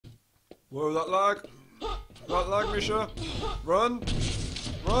Whoa, that lag! That lag, Misha! Run!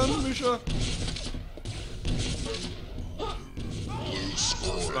 Run, Misha!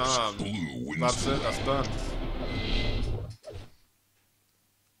 That's it, that's done.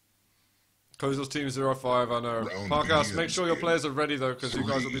 Kozo's team 0-5, I know. Parkhouse, make sure your players are ready though, because you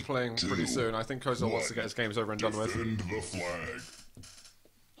guys will be playing pretty soon. I think Kozo wants to get his games over and done with.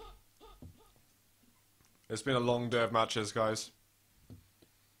 It's been a long day of matches, guys.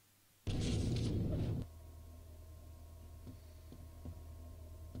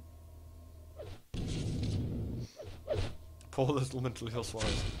 Poor little mentally ill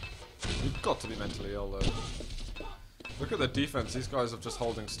Suarez. You've got to be mentally ill though. Look at the defense. These guys are just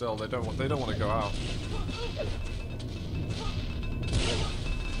holding still. They don't want to go out.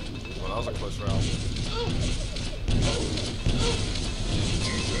 Well, that was a close round.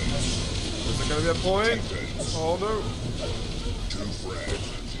 Is it going to be a point? Oh no!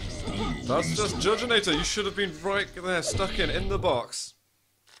 That's just Judginator. You should have been right there, stuck in the box.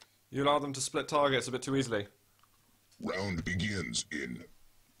 You allowed them to split targets a bit too easily. Round begins in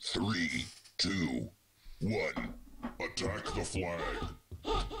 3, 2, 1. Attack the flag.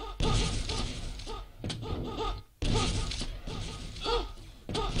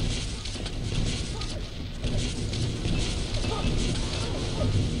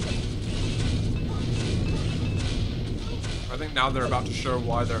 I think now they're about to show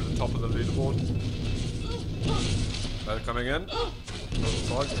why they're at the top of the leaderboard. They're coming in.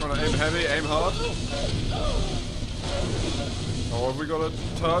 So I'm trying to aim heavy, aim hard. Oh, have we got a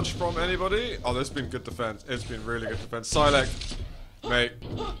touch from anybody? Oh, this has been good defense. It's been really good defense. Silek, mate.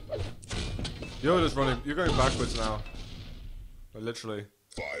 You're just running. You're going backwards now. Literally.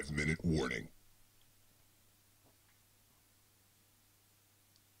 5-minute warning.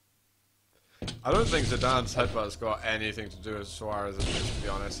 I don't think Zidane's headbutt's got anything to do with Suarez, to be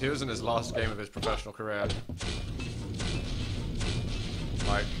honest. He was in his last game of his professional career.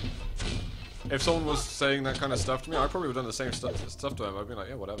 Like, if someone was saying that kind of stuff to me, I probably would have done the same stuff to him. I'd be like,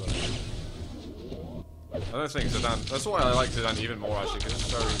 yeah, whatever. I don't think Zidane... That's why I like Zidane even more, actually, because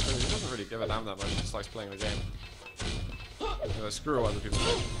it's very... He doesn't really give a damn that much. He just likes playing the game. You know, screw what other people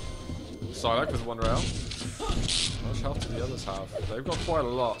think. Silek with 1 rail. How much health do the others have? They've got quite a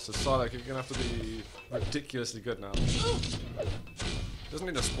lot, so Silek, you're going to have to be ridiculously good now. He doesn't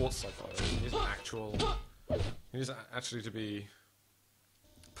need a sports psychologist. He needs an actual... He needs actually to be...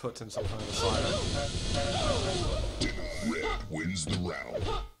 put in some kind of silent. Red wins the round.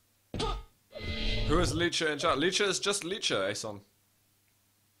 Who is Leecher in chat? Leecher is just Leecher, Ason.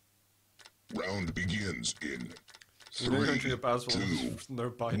 Round begins in 3, 2, no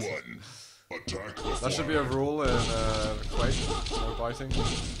biting. 1. Attack the flag. That should be a rule in Quake. No biting.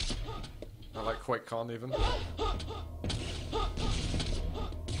 I like QuakeCon even.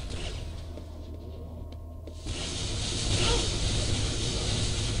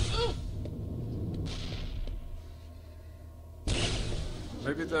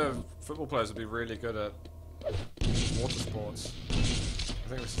 Maybe the football players would be really good at water sports. I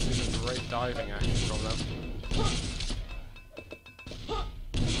think we should see some great diving action from them.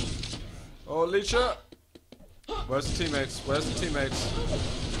 Oh, Leecher! Where's the teammates? Where's the teammates?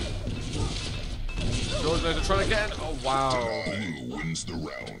 George Nader trying to get in. Oh, wow. Blue wins the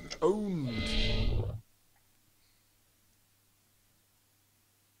round. Owned.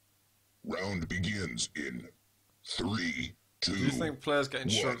 Round begins in 3, 2, Do you think players get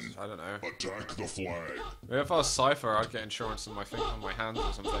insurance? I don't know. Attack the flag. Maybe if I was Cypher, I'd get insurance on my hands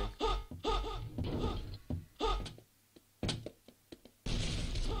or something.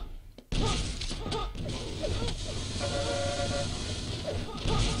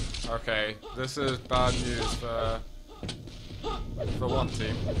 Okay, this is bad news for one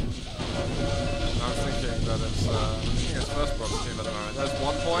team. I'm thinking that it's first bronze team at the moment. There's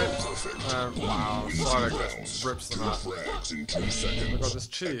 1 point. Wow, Silek just rips them out. Oh my god, this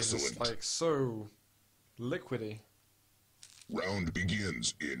cheese is like so liquidy. Round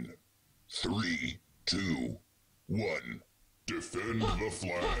begins in 3, 2, 1. Defend the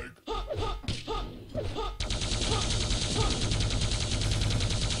flag.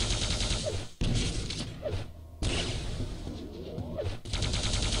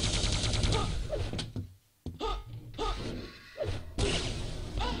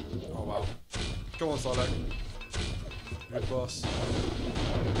 Oh wow. Come on, Silek. Good boss.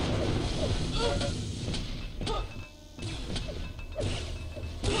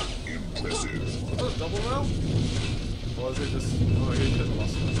 Impressive. Is that a double now? Or is it just... Oh, he did the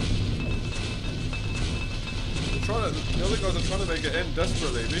last one. The other guys are trying to make it in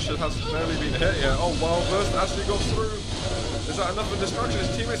desperately. Misha has barely been hit yet. Oh, Wild Burst actually got through. Is that enough of a distraction?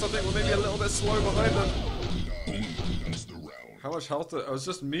 His teammates, I think, were maybe a little bit slow behind them. How much health? It was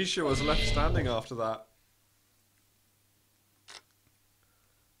just Misha was left standing after that.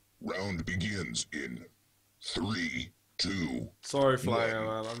 Round begins in 3, 2. Sorry, Flanger,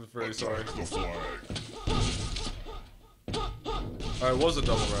 man. I'm very sorry. The flag. Oh, it was a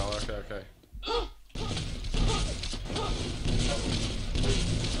double rail. Okay, okay.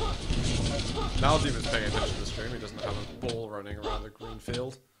 Now Demon's paying attention to the stream. He doesn't have a ball running around the green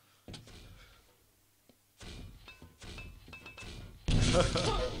field.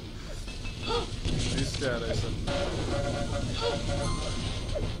 He's scared, Asen.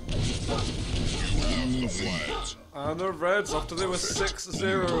 And the Reds, after they were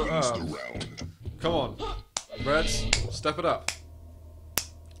 6-0 up. Come on. Reds, step it up.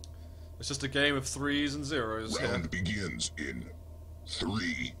 It's just a game of 3s and 0s here. Round begins in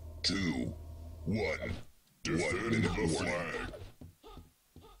 3, 2, 1. Defend the flag.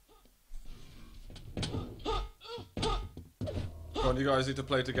 Come on, you guys need to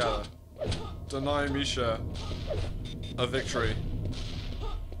play together. Deny Misha a victory.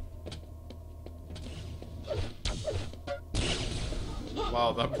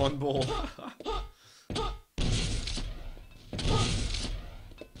 Wow, that one ball.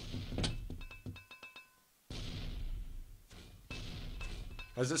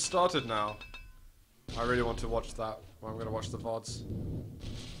 Has it started now? I really want to watch that. I'm going to watch the VODs.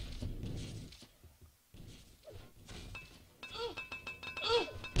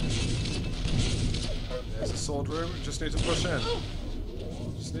 There's a sword room. Just need to push in.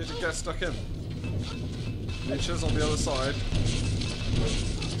 Just need to get stuck in. Leeches on the other side.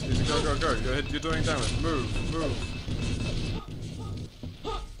 Just need to go, go, go. You're doing damage. Move, move.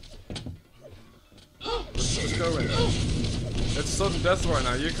 Let's just go in. It's sudden death right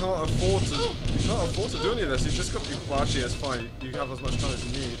now. You can't afford to do any of this. You just got. Well, actually, it's fine. You have as much time as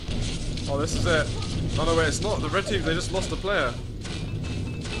you need. Oh, this is it. Oh no, wait, it's not. The red team. They just lost a player.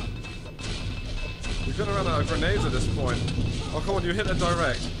 You're gonna run out of grenades at this point. Oh, come on, you hit it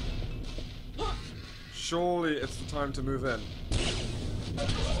direct. Surely it's the time to move in.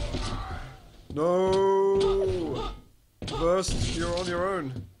 No! Burst, you're on your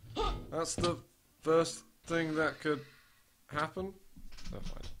own. That's the first thing that could happen. Never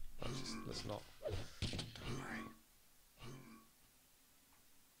mind. Let's not. Don't worry.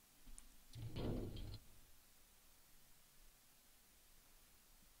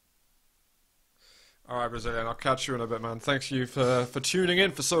 Alright, Brazilian, I'll catch you in a bit, man. Thanks you for tuning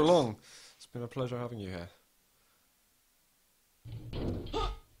in for so long. It's been a pleasure having you here.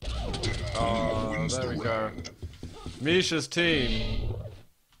 Oh, there we go. Misha's team.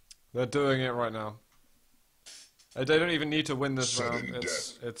 They're doing it right now. They don't even need to win this round.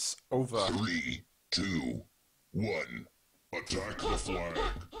 It's over. 3, 2, 1. Attack the flag.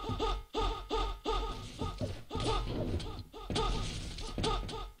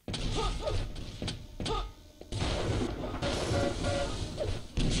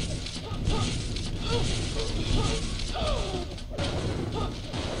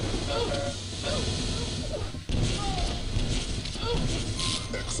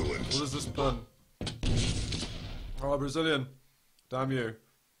 Excellent. What is this pun? Oh, Brazilian. Damn you.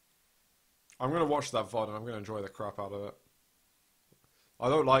 I'm going to watch that VOD and I'm going to enjoy the crap out of it. I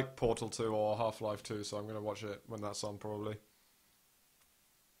don't like Portal 2 or Half-Life 2, so I'm going to watch it when that's on, probably.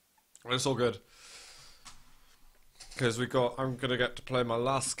 It's all good. Because I'm going to get to play my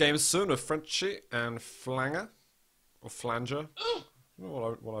last game soon with Frenchie and Flanger. Or Flanger. I don't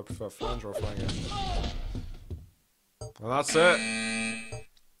know what I prefer, Flanger or Flanger. And that's it.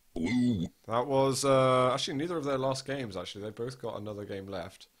 Blue. That was, actually neither of their last games, actually. They both got another game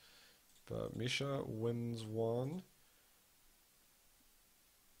left. But Misha wins one.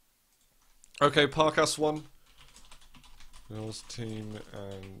 Okay, Parkas won. Mill's team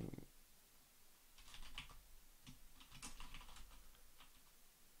and...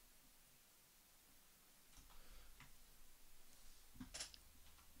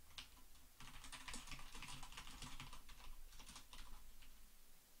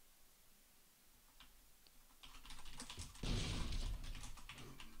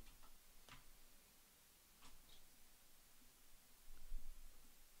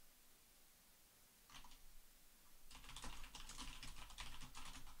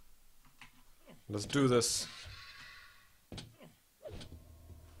 Let's do this.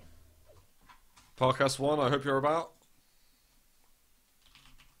 Podcast 1, I hope you're about.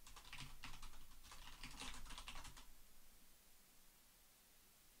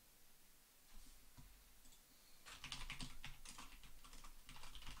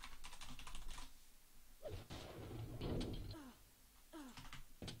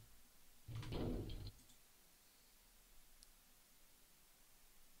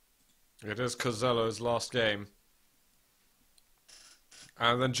 It is Cozello's last game.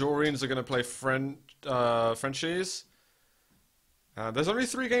 And then Joreen's are going to play Frenchies. And there's only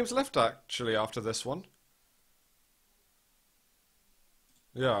 3 games left, actually, after this one.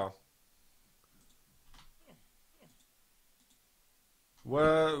 Yeah.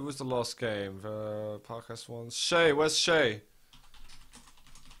 Where was the last game? The podcast ones. Shay, where's Shay?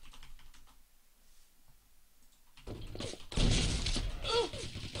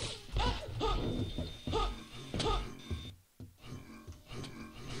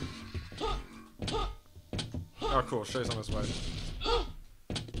 Oh, cool. Shay's on his way.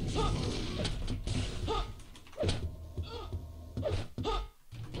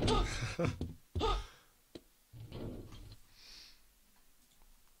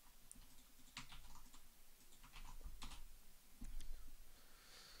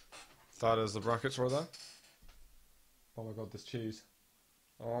 That is the brackets right there. Oh my god, this cheese.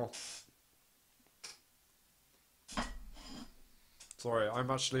 Oh. Sorry,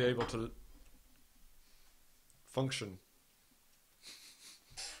 I'm actually able to function.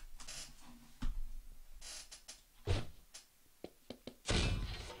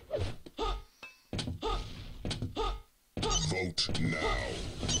 Vote now.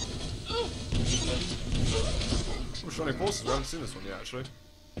 Oh, Shining Forces, we haven't seen this one yet, actually.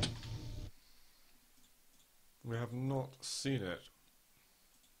 We have not seen it.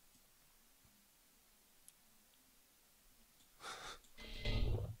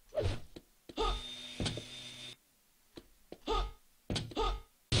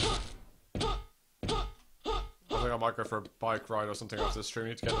 I think I might go for a bike ride or something after the stream.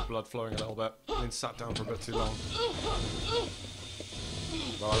 Need to get the blood flowing a little bit. I've been sat down for a bit too long.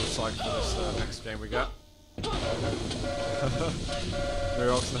 Well, I'm psyched for this next game we get.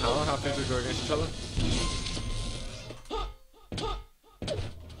 Muriox and Hannah, happy to go against each other.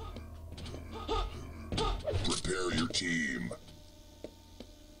 Prepare your team.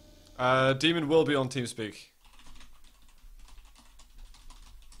 Demon will be on TeamSpeak.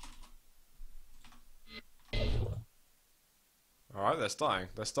 Alright, they're starting.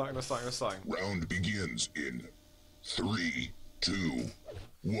 They're starting. Round begins in 3, 2,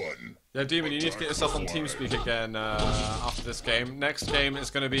 1. Yeah, Demon, you need to get yourself on TeamSpeak again after this game. Next game is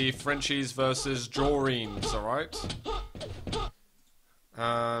going to be Frenchies versus Joreen's, alright?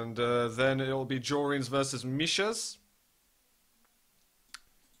 And then it'll be Joreen's versus Misha's.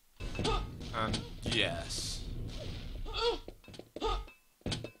 And yes.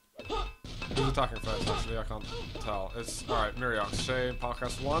 Who's attacking first, actually? I can't tell. It's, alright, Muriox, Shay,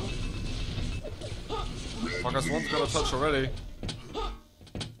 Podcast 1. Podcast 1's got a touch already.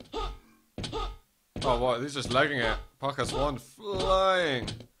 Oh, what? He's just legging it. Podcast 1 flying.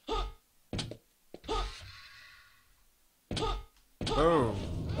 Boom.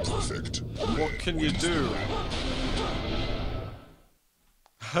 Perfect. What can you do?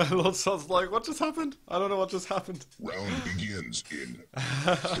 Lord sounds like, what just happened? I don't know what just happened. Round begins in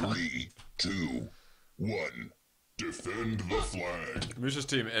 3, 2, 1. Defend the flag. Misha's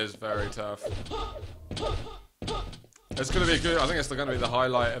team is very tough. It's going to be good. I think it's going to be the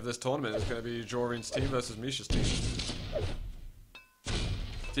highlight of this tournament. It's going to be Joreen's team versus Misha's team.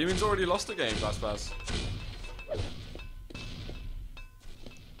 Demon's already lost a game, Bas.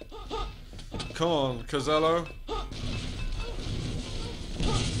 Come on, Cozello.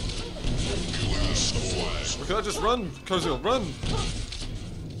 Or can I just run, Cozello? Run!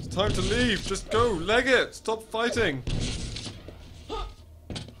 It's time to leave. Just go. Leg it. Stop fighting.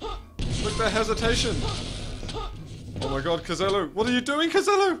 Look at their hesitation. Oh my god, Cozello. What are you doing,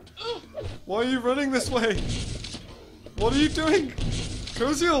 Cozello? Why are you running this way? What are you doing?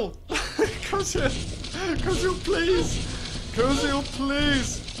 Cozello! Cozello! Cozello, please! Cozello,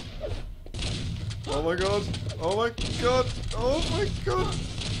 please! Oh my god. Oh my god. Oh my god.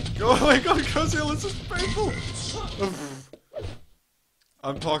 Oh my god, Cozello, this is painful!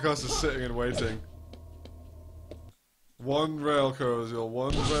 And Parkas is sitting and waiting. One rail, Cozello.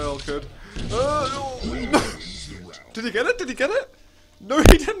 One rail could... Oh, no. Did he get it? Did he get it? No,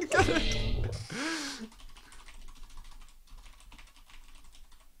 he didn't get it!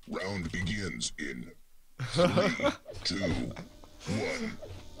 Round begins in 3, 2, 1.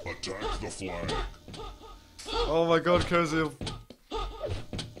 Attack the flag. Oh my god, Cozello.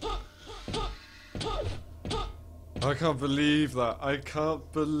 I can't believe that. I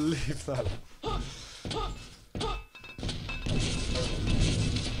can't believe that.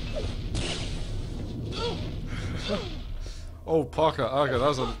 Oh, Parker. Okay,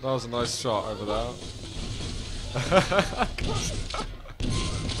 that was a nice shot over there.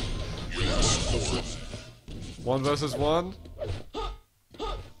 One versus one.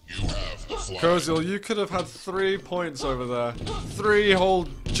 You have flag. Kozil, you could have had 3 points over there. 3 whole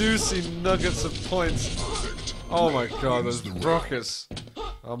juicy nuggets of points. Perfect. Oh my god, Wins those the rockets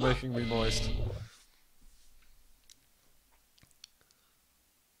are making me moist.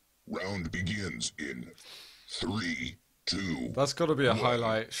 Round begins in 3, 2. That's got to be a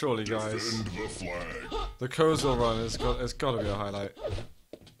highlight, surely, guys. Defend the flag. The Kozil run has got to be a highlight.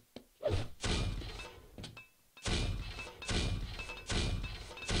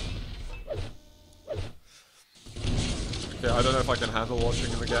 Okay, I don't know if I can handle watching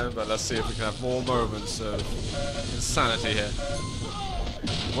him again, but let's see if we can have more moments of insanity here.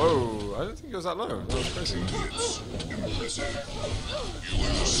 Whoa, I didn't think it was that low. That was crazy. Hits. Impressive.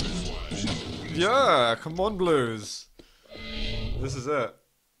 US flag. Yeah, come on, Blues. This is it.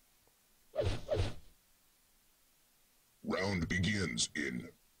 Round begins in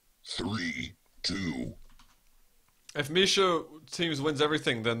 3, 2. If Misha teams wins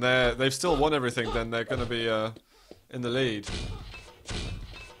everything, then they've still won everything. Then they're going to be in the lead.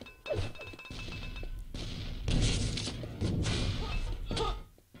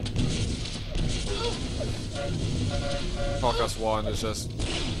 Podcast 1 is just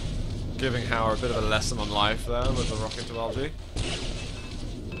giving Hauer a bit of a lesson on life there with the rocket to LG.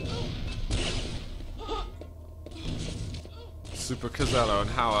 Super Cazello and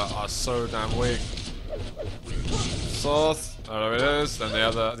Hauer are so damn weak. South, there it is. Then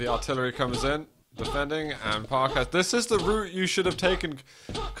the artillery comes in, defending, and Parker. This is the route you should have taken,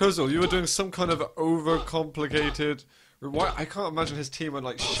 Kozil. You were doing some kind of overcomplicated. Why? I can't imagine his team were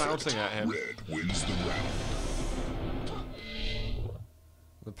like shouting at him. Red wins the round.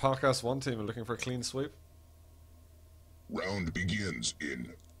 The Parkas 1 team are looking for a clean sweep. Round begins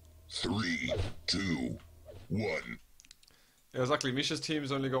in 3, 2, 1. Yeah, exactly. Misha's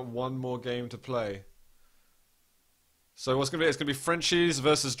team's only got 1 more game to play. So what's gonna be? It's gonna be Frenchies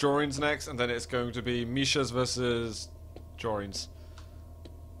versus Jorins next, and then it's going to be Misha's versus Jorins.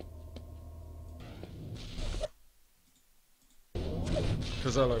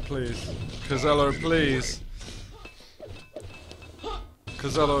 Cazello, please. Cazello, please.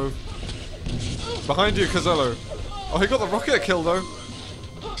 Cazello. Behind you, Cazello. Oh, he got the rocket kill, though. 2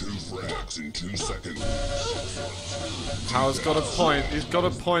 frags in 2 seconds. Howard's got a point. He's got a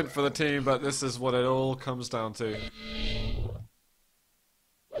point for the team, but this is what it all comes down to.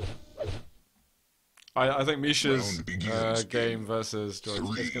 I think Misha's game versus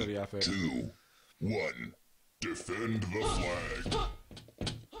Jordan is going to be epic. 2, 1. Defend the flag.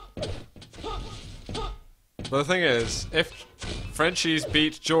 But the thing is, if Frenchies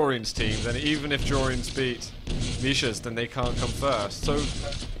beat Jorin's team, then even if Jorins beat Misha's, then they can't come first. So,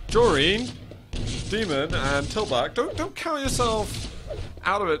 Jorin, Demon, and Tilbach, don't count yourself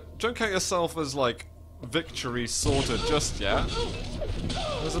out of it. Don't count yourself as like victory sorted just yet.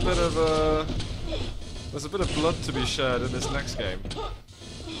 There's a bit of blood to be shared in this next game.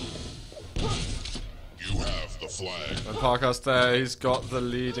 You have the flag. And Parkas there, he's got the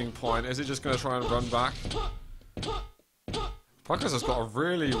leading point. Is he just going to try and run back? Parkas has got a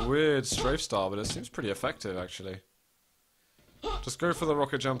really weird strafe style, but it seems pretty effective actually. Just go for the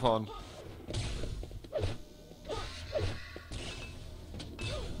rocket jump on.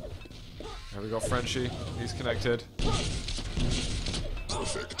 There we got Frenchie. He's connected.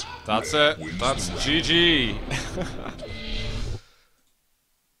 Perfect. That's Red it. wins That's the round. GG.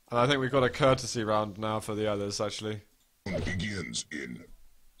 And I think we've got a courtesy round now for the others, actually. Round begins in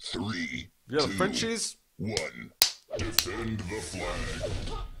 3, Yeah, the 2, Frenchies. 1. Defend the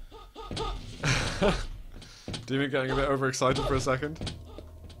flag. Demon getting a bit overexcited for a second.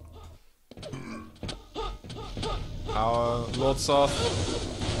 Our Lord Soth,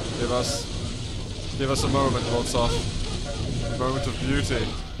 give us a moment, Lord Soth. A moment of beauty.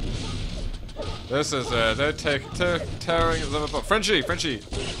 This is it. They're tearing them apart. Frenchie!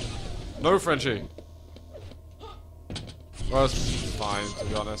 No Frenchie. Well, it's fine, to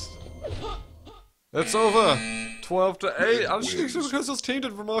be honest. It's over! 12-8. Actually, Kozil's team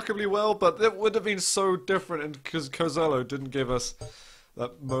did remarkably well, but it would have been so different because Kozello didn't give us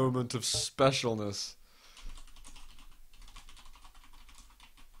that moment of specialness.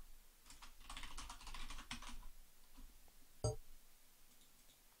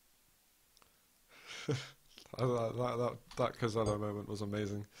 That Kozello moment was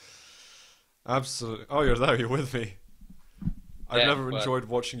amazing. Absolutely. Oh, you're there. You're with me. I've never enjoyed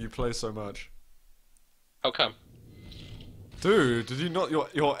watching you play so much. How come? Dude, did you not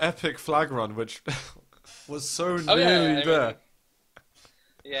your epic flag run, which was so nearly there?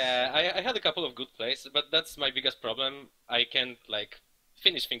 Yeah, I had a couple of good plays, but that's my biggest problem. I can't like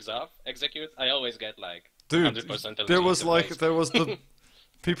finish things off, execute. I always get like Dude, 100% there was like plays. there was the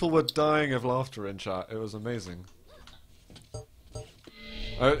People were dying of laughter in chat. It was amazing.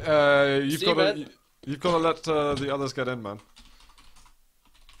 You've got to let the others get in, man.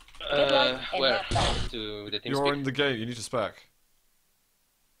 Where? To the team You're speak? in the game. You need to spec.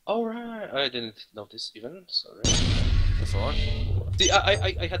 Oh right, I didn't notice even. Sorry. That's alright. See,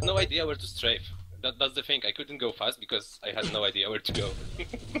 I had no idea where to strafe. That's the thing. I couldn't go fast because I had no idea where to go.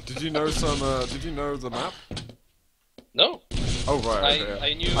 Did you know some? Did you know the map? No. Oh right. Okay,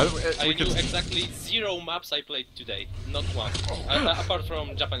 I knew exactly 0 maps I played today. Not one. Apart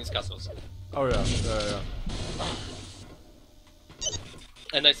from Japanese castles. Oh yeah. Yeah.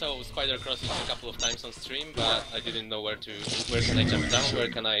 And I saw spider crossings a couple of times on stream, but I didn't know where can I jump down, where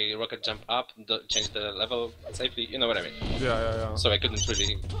can I rocket jump up, change the level safely, you know what I mean? Yeah. So I couldn't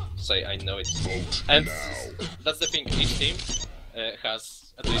really say I know it. Vote And now. that's the thing, each team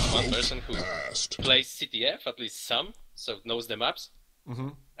has at least one person who plays CTF, at least some, so knows the maps,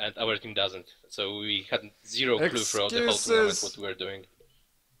 and our team doesn't. So we had 0 clue throughout the whole tournament what we were doing.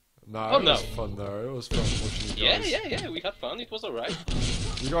 No, it was fun though. It was fun watching you guys. Yeah, we had fun, it was alright.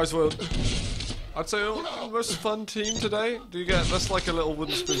 You guys were, I'd say, the most fun team today. Do you get, that's like a little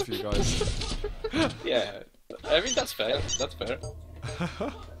wooden spoon for you guys. Yeah, I mean that's fair, that's fair.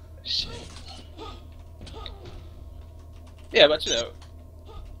 Shit. Yeah, but you know,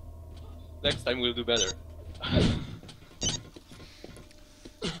 next time we'll do better.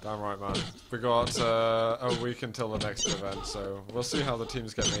 Damn right, man. We got a week until the next event, so we'll see how the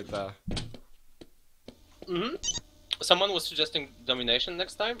teams get made there. Someone was suggesting domination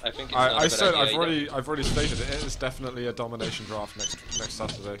next time. I think it's I said idea I've already stated it. It is definitely a domination draft next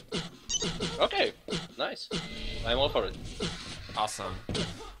Saturday. Okay, nice. I'm all for it. Awesome.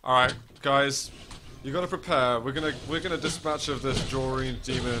 All right, guys, you got to prepare. We're gonna dispatch of this Joreen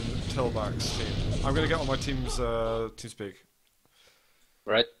Demon Tillbacks team. I'm gonna get on my team's TeamSpeak.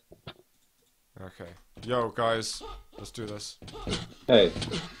 Right. Okay. Yo, guys, let's do this. Hey.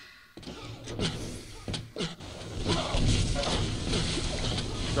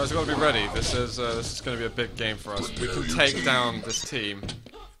 You guys have got to be ready. This is going to be a big game for us. We can take down this team.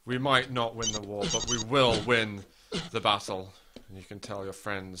 We might not win the war, but we will win the battle. And you can tell your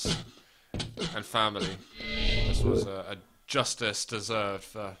friends and family this was a justice deserved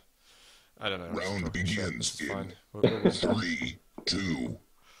for. I don't know. Round begins in fine. 3, 2,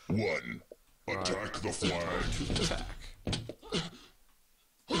 1. Attack the flag. Attack.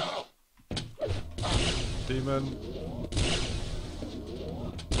 Demon.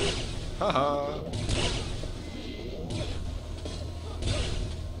 Haha.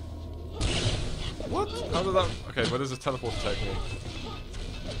 What? How did that? Okay, where does this teleport take me?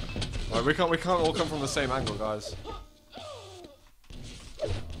 Right, we can't all come from the same angle, guys.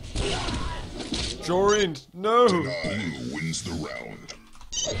 Joreen, no! Blue wins the round.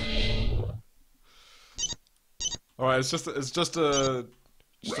 Alright, it's just a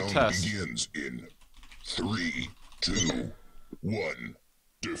Round test. begins in 3, 2, 1.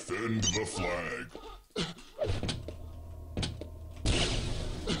 Defend the flag.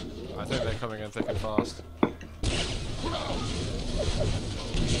 I think they're coming in thick and fast.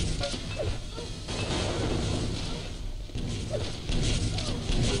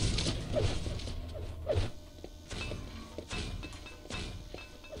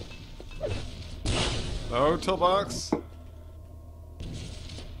 No, toolbox.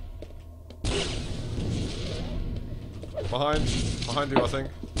 Behind you, I think.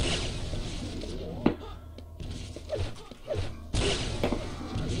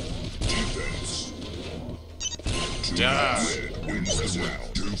 Defense. Yeah. Red wins the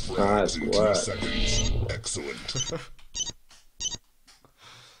round. 2 frags Nice in 2 work. seconds. Excellent.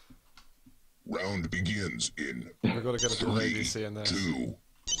 Round begins in We've got to get a bit of 3, ADC in there. 2,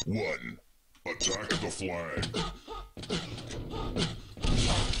 1. Attack the flag.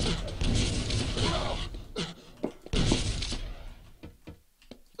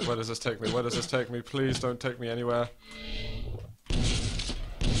 Where does this take me? Where does this take me? Please don't take me anywhere.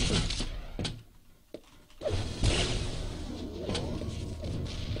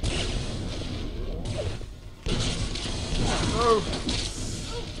 No!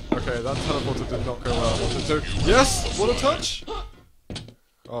 Okay, that teleporter did not go well. I wanted to. Yes! What a touch!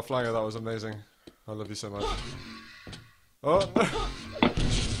 Oh, Flanger, that was amazing. I love you so much. Oh, no!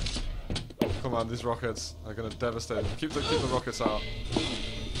 Come on, these rockets are gonna devastate them. Keep the rockets out.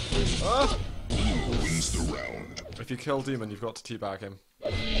 Ah! Blue wins the round. If you kill Demon, you've got to teabag him.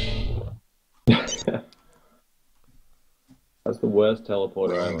 That's the worst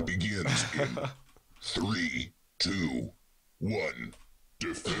teleporter Round ever. begins in 3, 2, 1.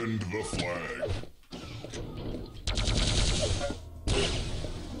 Defend the flag.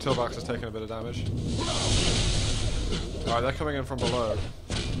 Tilbax is taking a bit of damage. Alright, they're coming in from below.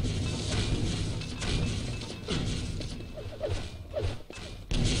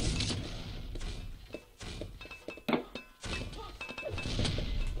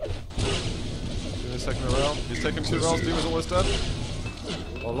 Demon's taking a rail. He's taking 2 rails. Demon's almost dead.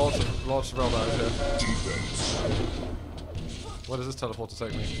 Oh, lots of rail damage here. Where does this teleporter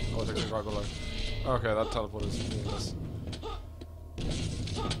take me? Oh, it takes me right below. Okay, that teleporter is meaningless.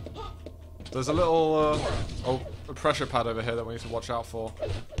 There's a little a pressure pad over here that we need to watch out for.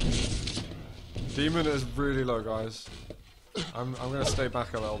 Demon is really low, guys. I'm gonna stay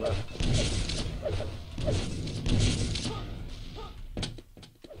back a little bit.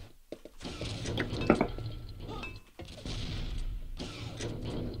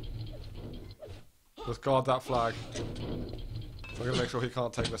 Just guard that flag. We're gonna make sure he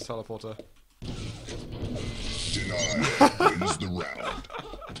can't take this teleporter. Denied wins the round.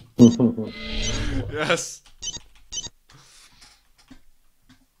 Yes.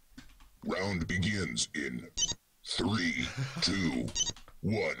 Round begins in 3, 2,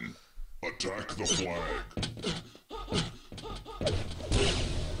 1. Attack the flag.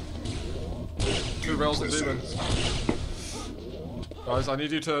 2 rails of demon. Guys, I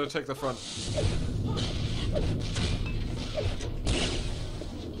need you to take the front.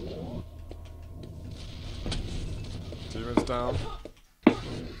 Demon's down.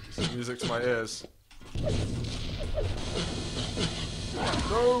 This is music to my ears.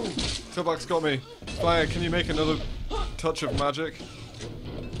 No! Tilbax got me. Fire, can you make another touch of magic?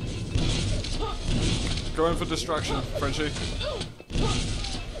 Go in for distraction, Frenchie.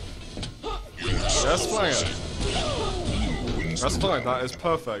 Yes, Fire. That's fine, that is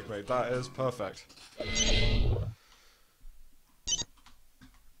perfect, mate. That is perfect.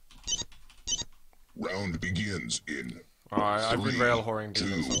 Round begins in Alright, I've been 3, rail whoring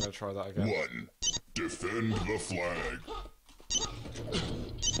demons, 2, so I'm gonna try that again. 1. Defend the flag.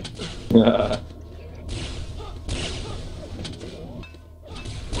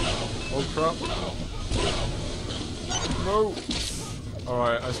 Oh crap. No!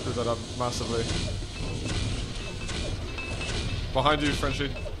 Alright, I screwed that up massively. Behind you, Frenchie.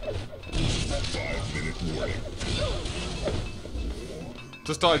 5-minute warning.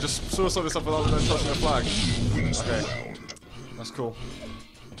 Just die, just suicide yourself without even touching the flag. Wins the Okay. round. That's cool.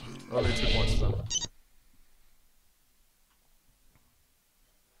 Only 2 points for them.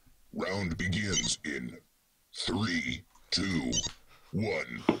 Round begins in 3, 2,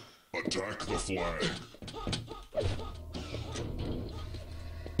 1. Attack the flag.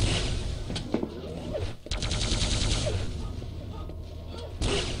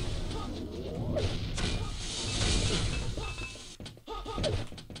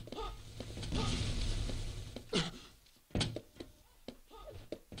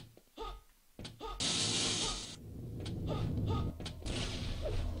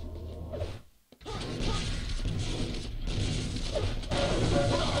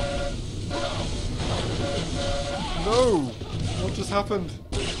 No! What just happened?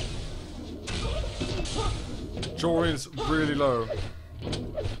 Jordan's really low.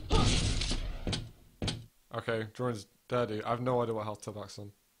 Okay, Jordan's dead. I have no idea what health Tilbax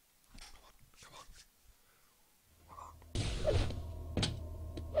on.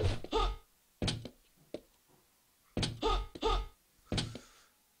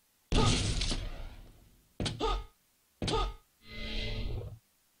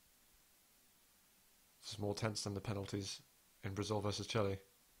 This is more tense than the penalties in Brazil versus Chile.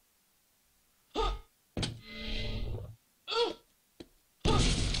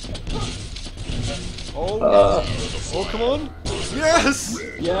 Oh, come on! Yes!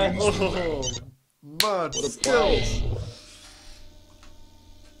 Yeah. Oh, mad skills!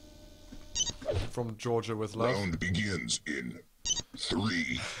 From Georgia with love. Round begins in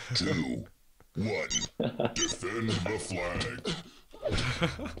 3, 2, 1. Defend the flag.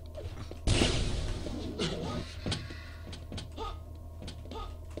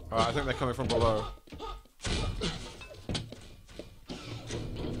 Alright, I think they're coming from below.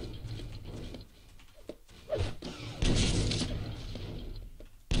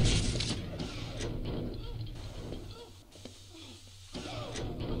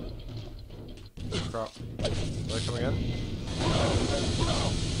 Crap. Are they coming in?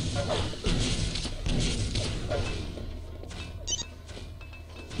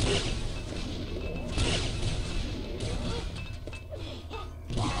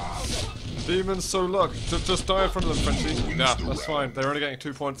 Demon's so luck. Just die in front of them, Frenchie. Nah, that's fine. They're only getting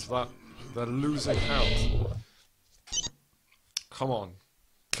 2 points for that. They're losing out. Come on.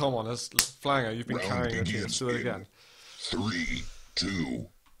 Come on, Flanger, you've been carrying your team. Let's do it again. 3, 2,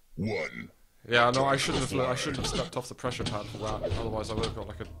 1. Yeah, no, I shouldn't have stepped off the pressure pad for that. Otherwise, I would have got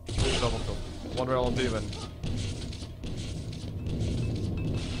like a double kill. One rail on demon.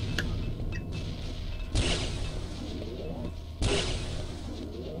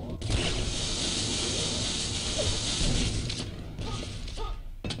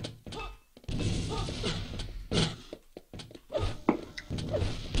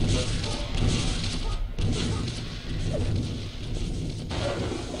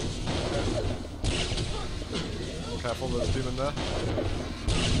 Careful, there's a demon there.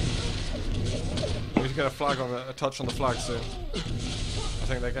 We need to get a flag on a touch on the flag soon. I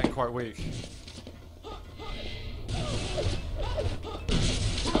think they're getting quite weak.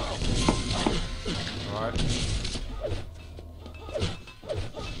 Alright.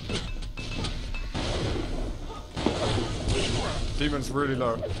 Demon's really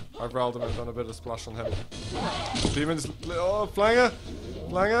low. I've riled him and done a bit of splash on him. Demon's... Oh, flanger!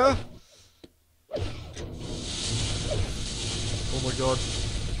 Flanger! Oh my god.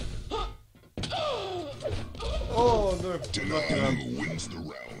 Oh no. Denial wins the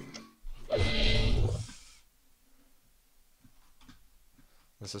round.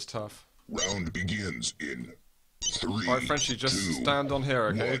 This is tough. Round begins in 3. Alright, Frenchie, just 2, stand on here,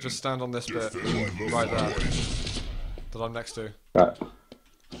 okay? 1. Just stand on this bit Defend right the there flag. that I'm next to. Right.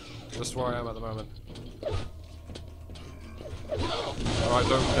 Just where I am at the moment. Alright,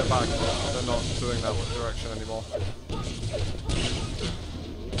 don't get back. They're not doing that direction anymore.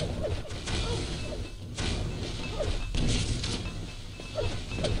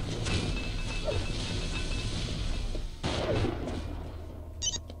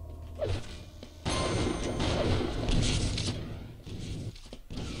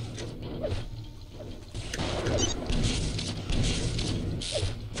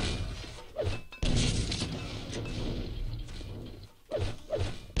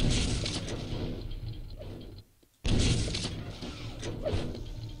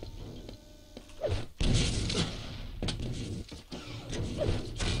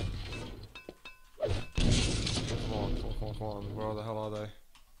 Come on, where the hell are they?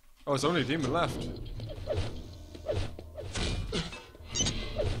 Oh, it's only a demon left.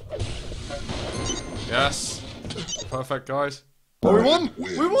 Yes. Perfect, guys. Oh, we won!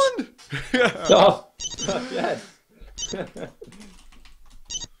 Wins. We won! Yeah. Oh! Yes!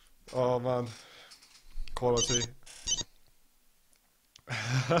 Oh, man. Quality.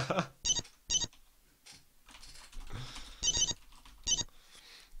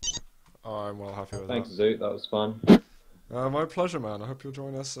 Oh, I'm well happy with Thanks, that. Zoot, that was fun. My pleasure, man. I hope you'll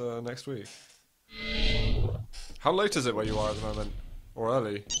join us next week. How late is it where you are at the moment? Or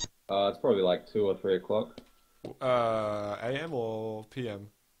early? It's probably like 2 or 3 o'clock. AM or PM?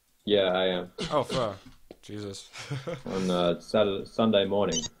 Yeah, I am. Oh, fair. Jesus. On Sunday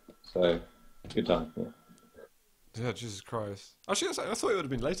morning. So, good time. Yeah. Yeah, Jesus Christ. Actually, I thought it would have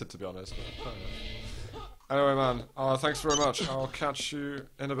been later, to be honest. But fair enough. Anyway, man. Thanks very much. I'll catch you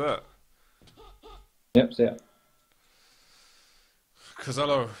in a bit. Yep, see ya.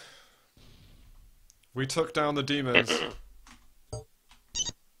 Cosello. We took down the demons.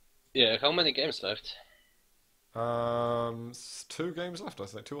 Yeah, how many games left? 2 games left, I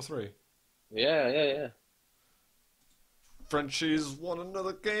think. 2 or 3. Yeah. Frenchies won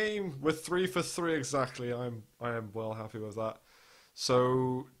another game. We're 3 for 3 exactly. I am well happy with that.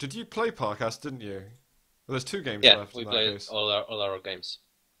 So, did you play Parcast, didn't you? Well, there's 2 games Yeah, left we in that played case. all our games.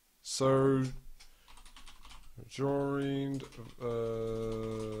 So, joined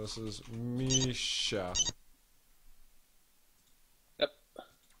versus Misha. Yep.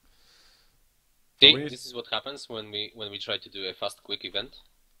 we See, need- this is what happens when we try to do a fast, quick event.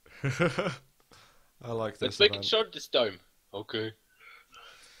 I like this Let's make event. it short this time. Okay.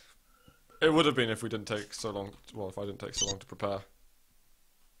 It would have been if we didn't take so long. Well, if I didn't take so long to prepare.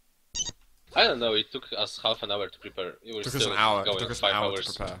 I don't know. It took us half an hour to prepare. It was Took us still an hour. It going took us 5 an hour hours.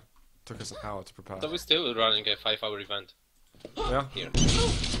 to prepare. Took us an hour to prepare. So we're still running a 5-hour event Yeah. here.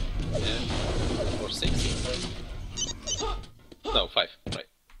 Yeah. Or 6. No, 5. Right.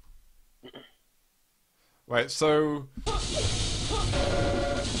 Wait. So.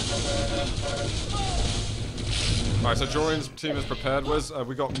 Alright, so Jorian's team is prepared.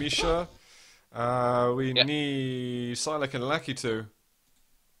 We got Misha. We need Silik and Lakitu.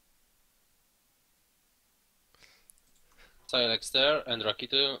 Silex there, and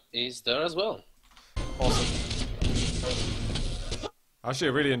Rakitu is there as well. Awesome. Actually,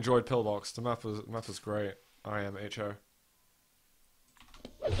 I really enjoyed Pillbox. The map was great. I am HO.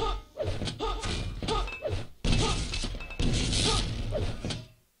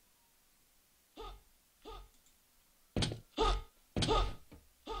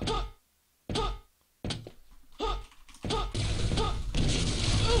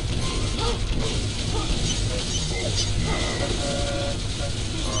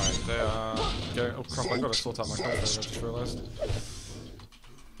 Oh crap, I gotta sort out my character, I just realised.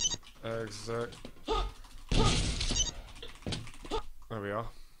 Exec. There we are.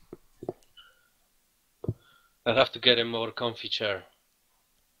 I have to get a more comfy chair.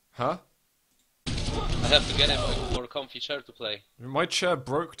 Huh? I have to get a more comfy chair to play. My chair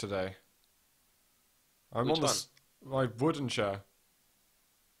broke today. I'm Which on this my wooden chair.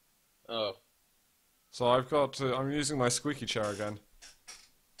 Oh. So I've got to, I'm using my squeaky chair again.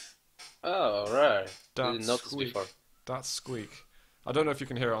 Oh, right. That I didn't notice squeak. before. That squeak. I don't know if you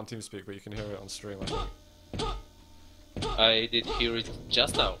can hear it on TeamSpeak, but you can hear it on stream, I think. I did hear it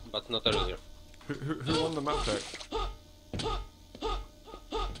just now, but not earlier. Who won the map pick?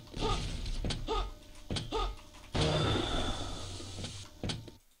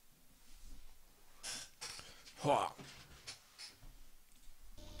 Hua.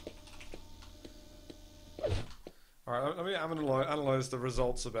 Alright, let me analyze the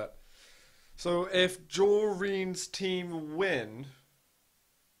results a bit. So if Joreen's team win,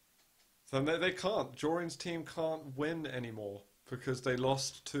 then they can't. Joreen's team can't win anymore because they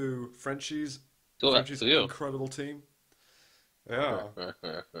lost to Frenchie's incredible team. Yeah.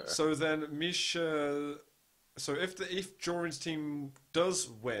 So then Misha. So if Joreen's team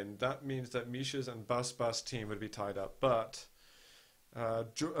does win, that means that Misha's and Bas team would be tied up. But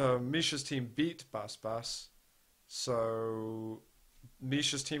Misha's team beat Bas, so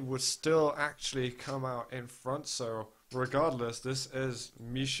Misha's team would still actually come out in front. So regardless, this is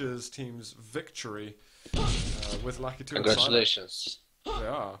Misha's team's victory with Lucky 2. Congratulations.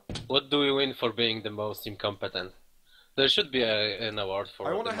 Yeah. What do we win for being the most incompetent? There should be an award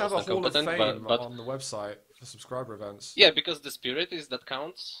for I want to have a most Hall of incompetent, Fame but on the website for subscriber events. yeah, because the spirit is that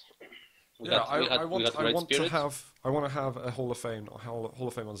counts. Yeah, I want to spirit. have a Hall of Fame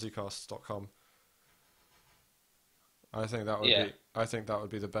on Zcast.com. I think that would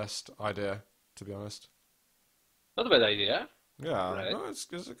be the best idea, to be honest. Not a bad idea. Yeah, right. no, it's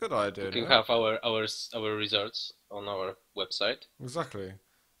a good idea. We can have our results on our website. Exactly,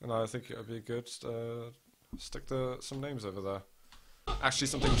 and I think it would be good to stick some names over there. Actually,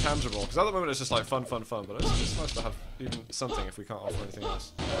 something tangible. Because at the moment it's just like fun, but it's nice to have even something if we can't offer anything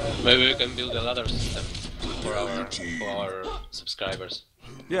else. Maybe we can build a ladder system for our subscribers.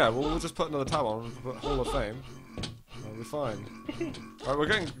 Yeah, well, we'll just put another tab on, put Hall of Fame. We'll be fine.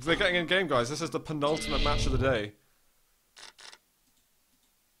 Alright, they're getting in game, guys. This is the penultimate match of the day.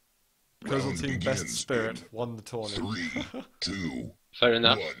 Coastal Team Best Spirit won the tournament. 3, 2, Fair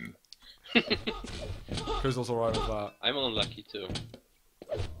enough. 1. Coastal's alright with that. I'm unlucky too.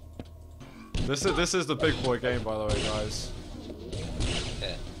 This is the big boy game, by the way, guys.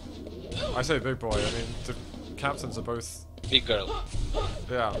 Yeah. I say big boy, I mean, the captains are both... Big girl.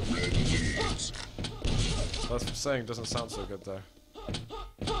 Yeah. Red leads. That saying doesn't sound so good, though.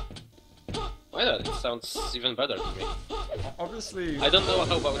 Why not? It sounds even better to me. Obviously... I don't know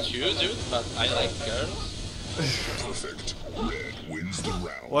how about you, dude, but I like girls. Perfect. Red wins the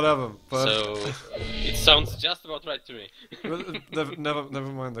round. Whatever, but... So, it sounds just about right to me.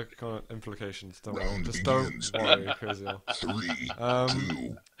 never mind the kind of implications. Don't worry. Round Just begins. don't worry, Kuzio. 3,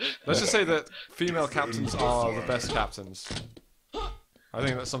 2. Let's just say that female captains are the best captains. I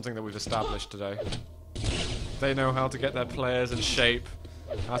think that's something that we've established today. They know how to get their players in shape,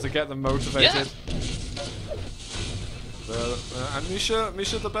 how to get them motivated. Yeah. And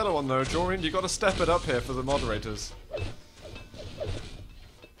Misha's the better one though. Joreen, you got to step it up here for the moderators.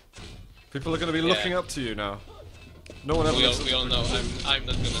 People are going to be looking up to you now. No one ever. We all know I'm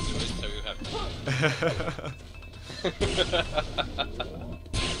not gonna do it, so you have to.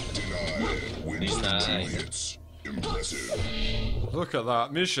 Denied wins the Juliets. Impressive. Look at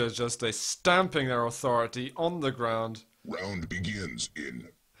that. Misha's just stamping their authority on the ground. Round begins in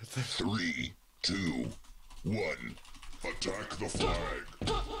 3, 2, 1. Attack the flag.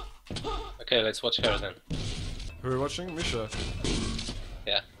 Okay, let's watch her then. Who are we watching? Misha.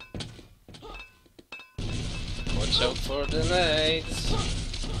 Yeah. Watch out for the nades.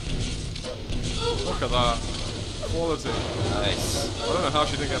 Look at that. Quality. Nice. I don't know how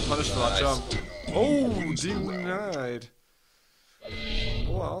she didn't get punished for that jump. Oh, denied.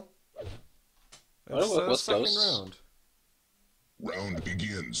 Well. It's Well, what's second close? round. Round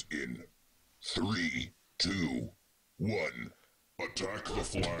begins in 3, 2, 1. Attack the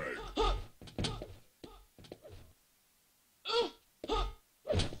flag.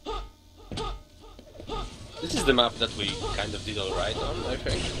 This is the map that we kind of did alright on, I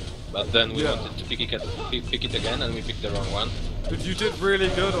think. But then we wanted to pick it again, and we picked the wrong one. But you did really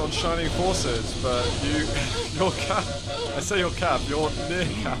good on Shining Forces, but your cap, I say your cap, your near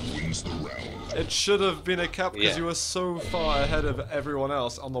cap Wins the round. It should have been a cap because Yeah. you were so far ahead of everyone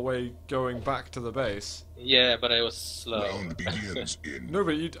else on the way going back to the base. Yeah, but I was slow. Round begins in No,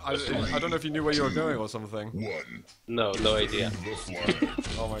 but I don't know if you knew where you were going or something. 1. No idea. The flag.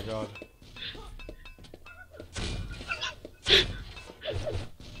 Oh my god.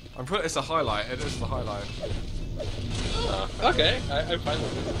 It's a highlight. It is the highlight. Okay, I'm fine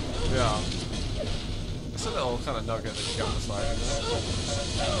with it. Yeah. It's a little kind of nugget that you get on the side.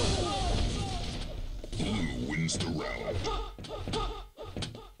 Blue wins the round.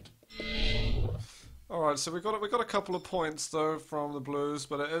 Alright, so we got a couple of points though from the Blues,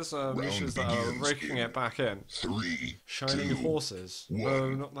 but it is missions that are raking it back in. 3. Shining 2, horses. No,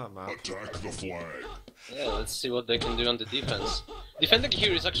 1. not that map. Attack the flag. Yeah, let's see what they can do on the defense. Defending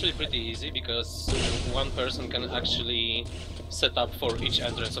here is actually pretty easy because one person can actually set up for each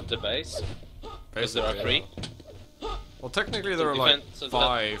entrance of the base. Because there are 3. Well, technically there So are like defend- so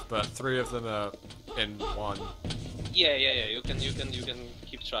 5, but 3 of them are in 1. Yeah. You can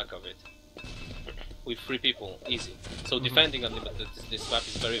keep track of it with 3 people, easy. So defending on this map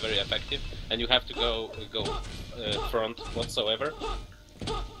is very effective, and you have to go front whatsoever.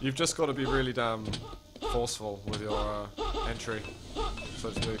 You've just got to be really damn forceful with your entry,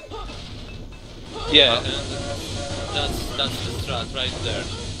 so to speak. Yeah, and that's the strat right there.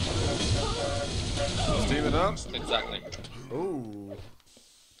 Steam it up. Exactly. Ooh.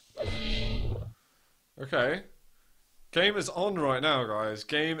 Okay. Game is on right now, guys.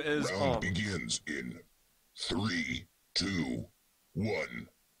 Game is Round on. begins in 3, 2, 1.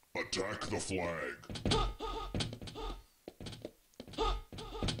 Attack the flag.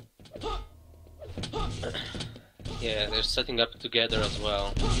 Yeah, they're setting up together as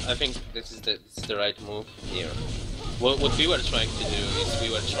well. I think this is the right move here. What we were trying to do is we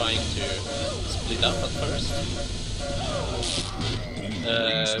were trying to split up at first,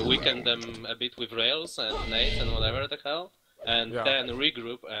 weaken them a bit with rails and nades and whatever the hell, and then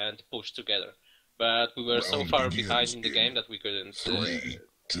regroup and push together. But we were so far behind in the game that we couldn't 3,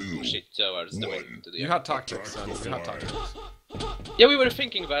 2, push it towards the way to the You end. had tactics, then. You had tactics. Yeah, we were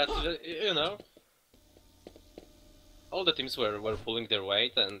thinking, but you know, all the teams were pulling their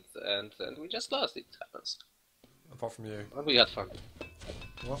weight, and we just lost. It happens. Apart from you. But we had fun.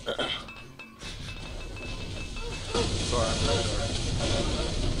 What? Sorry, I'm really sorry.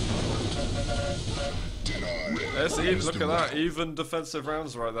 There's even, look at that, even defensive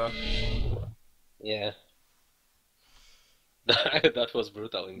rounds right there. Yeah. That was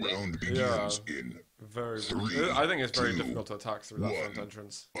brutal indeed. Round begins in Very. 3, I think it's very 2, difficult to attack through that 1. front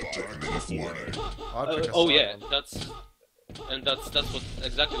entrance. Attack the flag. I'd pick a Oh side yeah, one. that's what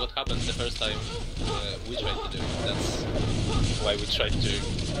exactly what happened the first time we tried to do it. That's why we tried to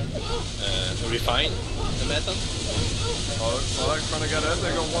refine the method. Oh, Psylocke trying to get in.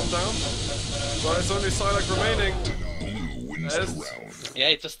 They got 1 down. But it's only Psylocke remaining. Blue wins There's- the round. Yeah,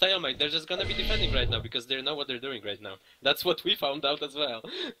 it's a stalemate. They're just gonna be defending right now because they know what they're doing right now. That's what we found out as well.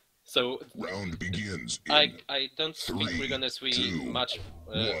 So Round begins in I don't think 3, we're gonna swing 2, much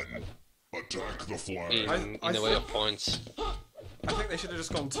 1. Attack the flag. in I the way of think- points. I think they should have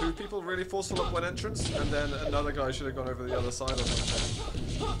just gone 2 people really forceful at one entrance, and then another guy should have gone over the other side or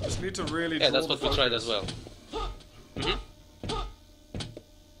something. Just need to really Yeah, draw that's the what we tried as focus. well.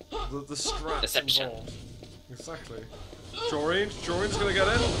 The strats Deception. involved. Exactly. Joreen's gonna get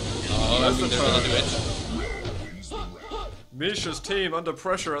in. Oh, That's the they're gonna do turn. it. Wins the round. Misha's team under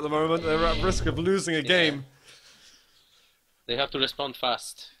pressure at the moment. They're at risk of losing a game. They have to respond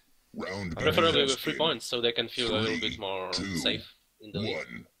fast. Round Preferably begins with 3 in points, so they can feel a little 3, bit more 2, safe in the league.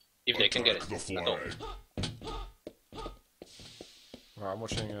 1. If they can get it Attack the at all. flag. Right, I'm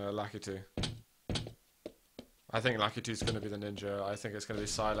watching Lucky 2. I think Lucky 2's going to be the ninja. I think it's going to be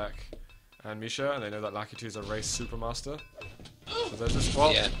Psylocke and Misha, and they know that Lucky 2's a race supermaster. So there's this.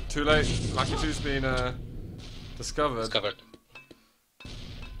 Well, Yeah. too late. Lucky 2's been discovered. Discovered.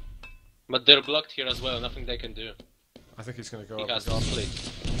 But they're blocked here as well, nothing they can do. I think he's going to go He up has to regardless.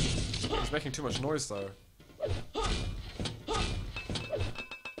 split. He's making too much noise though.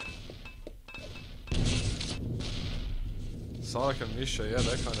 Psylocke and Misha, yeah,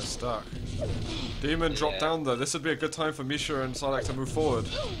 they're kind of stuck. Demon dropped Yeah. down though. This would be a good time for Misha and Psylocke to move forward.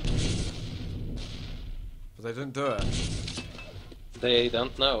 But they didn't do it. They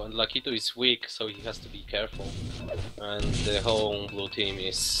don't know, and Lakito is weak, so he has to be careful. And the whole blue team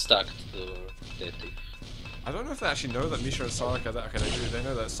is stuck to the thief. I don't know if they actually know that Misha and Psylocke are that. Okay, they do. They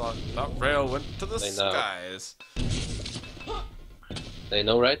know that that rail went to the They know. skies. They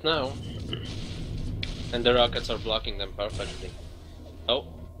know right now. And the rockets are blocking them perfectly. Oh,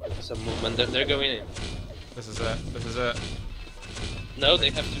 some movement. They're going in. This is it. This is it. No, they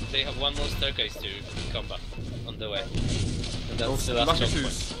have to. They have one more staircase to combat on the way. And that's the last Lucky choke point.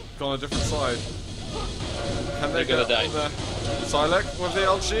 Two's gone a different side. Can they They're get gonna on there? Silek with the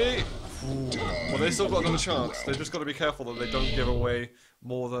LG? Well, they still got another chance. They've just got to be careful that they don't give away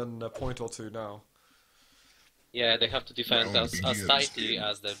more than a point or two now. Yeah, they have to defend Round as begins tightly in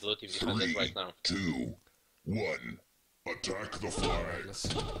as the blue team defended 3, right now. 2, 1. Attack the flag. Let's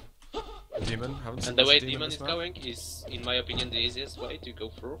see. Demon, haven't seen And the much way Demon Demon this is map. going is, in my opinion, the easiest way to go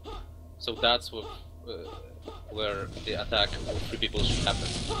through. So that's what, where the attack of 3 people should happen.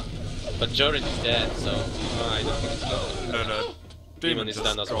 But Jorin is dead, so I don't think it's good. No. Demon is just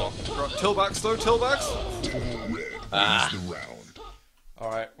done as gone. well. Right, Tillbacks though, Tillbacks? Red Ah. wins the round.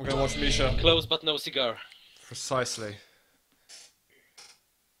 Alright, we're gonna watch Misha. Close but no cigar. Precisely.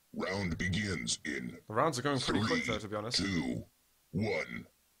 Round begins in The rounds are going pretty 3, quick though, to be honest. 2, 1.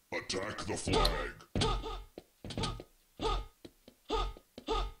 Attack the flag.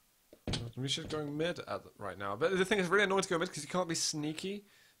 Misha's going mid right now. But the thing is really annoying to go mid because you can't be sneaky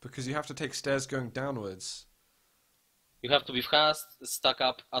because you have to take stairs going downwards. You have to be fast, stack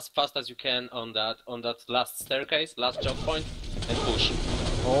up as fast as you can on that last staircase, last choke point, and push.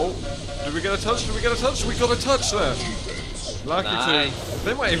 Oh, did we get a touch? Did we get a touch? We got a touch there. Lucky Nice. two.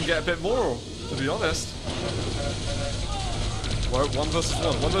 They might even get a bit more, to be honest. Whoa, 1 versus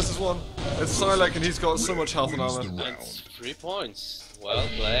 1. 1 versus 1. It's Silek and he's got so much health and Wins armor. the And round. 3 points. Well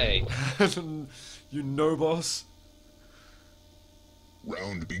played. You know, boss.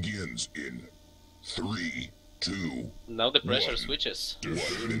 Round begins in 3, 2, Now the pressure 1. switches.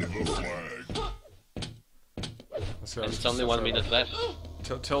 Defend the flag. Let's go. And it's only 1 minute left.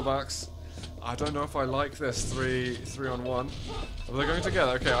 Tillbacks. I don't know if I like this 3 on 1. Are they going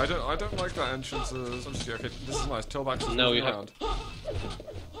together? Okay, I don't like that entrance. Okay, this is nice. Tillbacks is No, moving you have- around.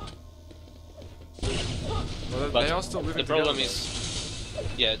 Well, But they are still moving the problem together. is,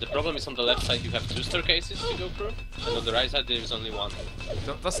 yeah, the problem is on the left side you have 2 staircases to go through, and on the right side there is only 1.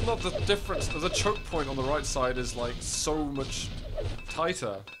 That's not the difference. The choke point on the right side is like so much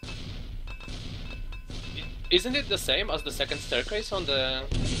tighter. Isn't it the same as the second staircase on the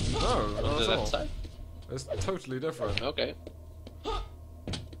No, not at all. left side? It's totally different. Okay.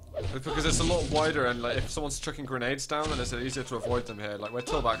 It's because it's a lot wider, and like if someone's chucking grenades down, then it's easier to avoid them here. Like where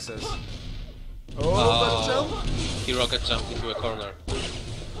Tillbacks is. Oh, that jump! He rocket jumped into a corner.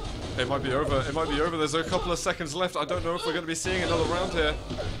 It might be over. It might be over. There's a couple of seconds left. I don't know if we're going to be seeing another round here.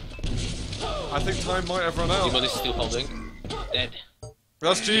 I think time might have run Demon out. is still holding. Dead.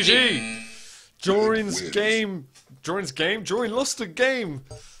 That's GG. Jorin's Wins. game. Jorin's game. Jorin lost a game,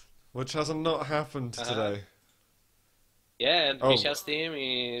 which has not happened today. Yeah, and Oh. Misha's team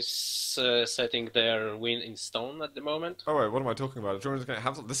is setting their win in stone at the moment. Oh wait, what am I talking about? Jorin's going to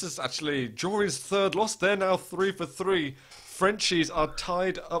have. This is actually Jorin's third loss. They're now 3 for 3. Frenchies are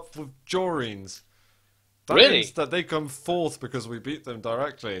tied up with Jorins. That Really? means that they come 4th because we beat them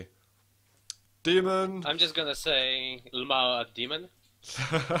directly. Demon. I'm just gonna say Lmao at Demon.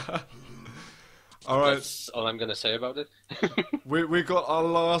 Alright, That's all I'm gonna say about it. we got our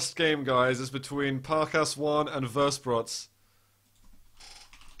last game, guys. It's between Parkas 1 and Versprots.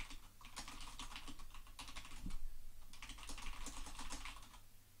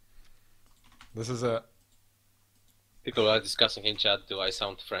 This is it. People are discussing in chat, do I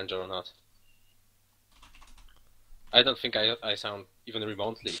sound French or not? I don't think I sound even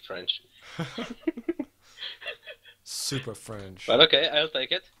remotely French. Super French. But okay, I'll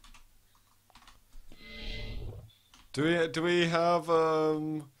take it. Do we have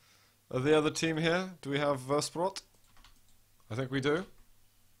the other team here? Do we have Versprot? I think we do.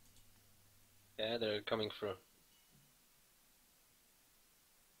 Yeah, they're coming through.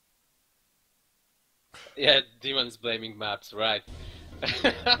 Yeah, Demon's blaming maps, right.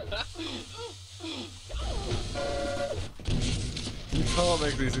 You can't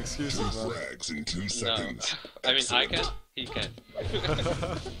make these excuses, 2 man. frags in 2 No. seconds. I mean, I can, he can.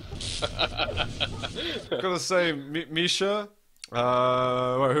 Gotta say, Misha. Wait,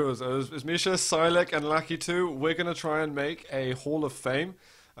 who was it? It was Misha, Silek, and Lucky 2. We're gonna try and make a Hall of Fame.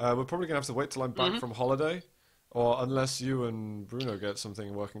 We're probably gonna have to wait till I'm back from holiday, or unless you and Bruno get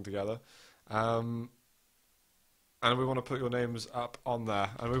something working together. And we want to put your names up on there,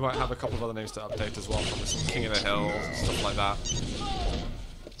 and we might have a couple of other names to update as well, from some King of the Hills and stuff like that.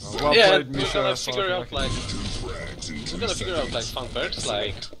 Well Yeah, played, we're Misha. gonna Silek, figure and out Lucky. like, 2 frags in 2 we're gonna figure out like seconds. fun perks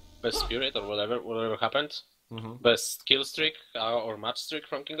like best spirit or whatever happens. Mhm. Best kill streak or match streak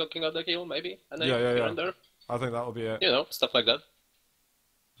from King of the Kill maybe, and then Yeah, here yeah. and there. I think that will be it. You know, stuff like that.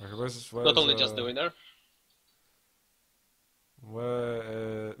 Okay, where's, Not only just the winner.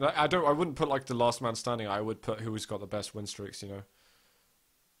 Where? No, I don't. I wouldn't put like the last man standing. I would put who's got the best win streaks. You know.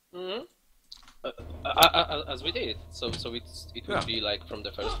 Mm-hmm. As we did. So it would be like from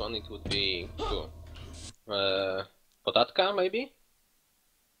the first one. It would be who? Potatka maybe.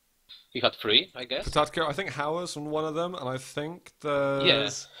 He had 3, I guess. Potatka, I think Howard's on one of them, and I think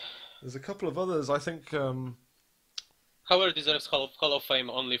there's a couple of others. I think Howard deserves Hall of Fame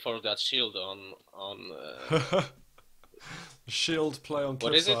only for that shield on. Shield play on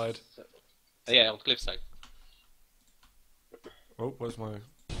What is it? Cliffside. Yeah, on Cliffside. Oh, where's my...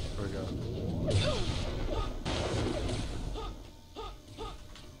 There we go.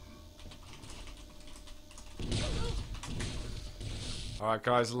 Alright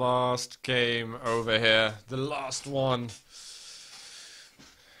guys, last game over here. The last one.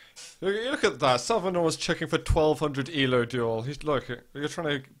 Look at that. Salvanor was checking for 1200 elo duel. Look, you're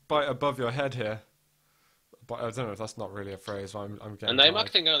trying to bite above your head here. But I don't know if that's not really a phrase. I'm getting And I'm tired.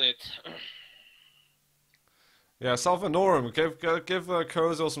 acting on it. Yeah, Salvanorum, give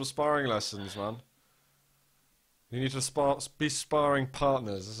Kozil some sparring lessons, man. You need to be sparring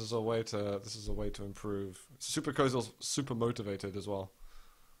partners. This is a way to improve. Super Kozil's super motivated as well.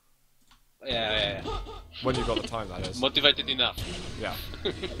 Yeah. When you got the time, that is. Motivated enough. Yeah.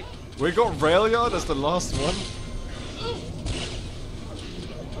 We got Railyard as the last one.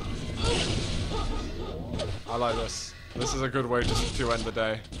 I like this. This is a good way to end the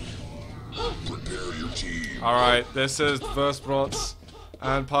day. Prepare your team. Alright, this is Versprots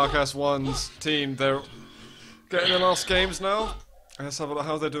and Parkas 1's team. They're getting their last games now. Let's have a look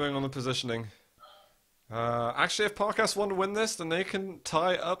how they're doing on the positioning. Actually, if Parkas 1 win this, then they can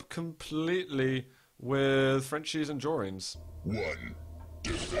tie up completely with Frenchies and Jorins. 1.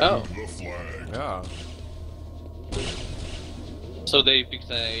 Defend the flag. Yeah. So they picked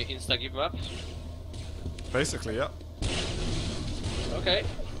a insta-give map? Basically, yeah. Okay.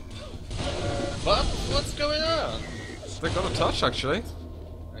 But what's going on? They got a touch, actually.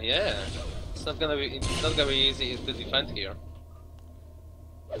 Yeah. It's not gonna be easy to defend here.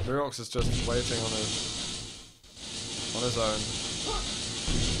 Mirox is just waiting on his own.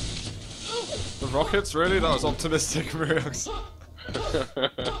 The rockets, really? That was optimistic, Mirox.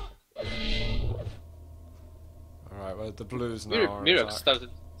 Alright, well, the blues now are Mirox started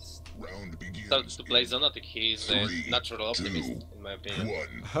Round begins. to play Zonotic. He's a 3, natural optimist, 2, in my opinion.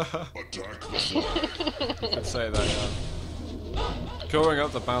 1. Attack the flag. You could say that, yeah. Going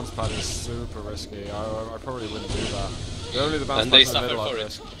up the bounce pad is super risky. I probably wouldn't do that. Only the bounce And they pads in the suffer middle for are it.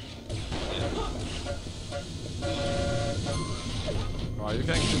 risk. Right, you're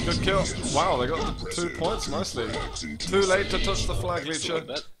getting some good kills. Wow, they got the 2 points nicely. Too late to touch the flag, Leecher.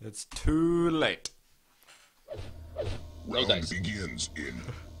 It's too late. No Round dice. begins in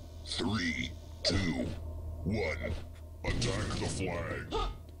 3, 2, 1. Attack the flag.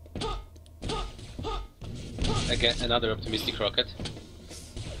 Again, another optimistic rocket.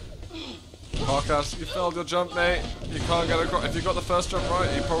 Parkas, you failed your jump, mate. You can't get across. If you got the first jump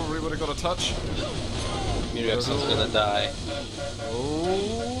right, you probably would have got a touch. Mirox is gonna die. Oh,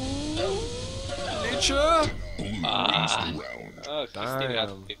 Leecher! Blue wins the round. Oh, he still had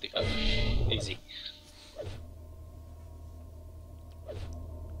Damn. 55. Easy.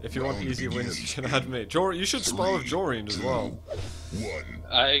 If you want Round easy wins, begins you can add me. You should spar with Joreen as well. 1.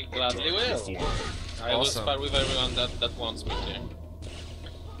 I gladly Attack the will. flag. I will Awesome. spar with everyone that wants me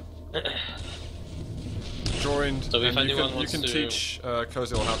to. Joreen, So if and you anyone can wants to- teach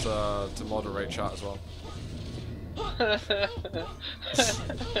Kozil how to moderate chat as well.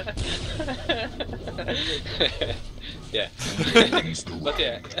 Yeah. But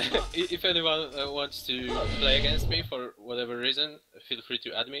yeah, if anyone wants to play against me for whatever reason, feel free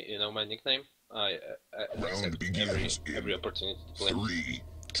to add me. You know my nickname. I accept begins every in opportunity to play. 3,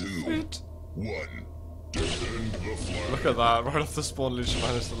 2, Sweet. 1. Defend the flag. Look at that, right off the spawn, Lucia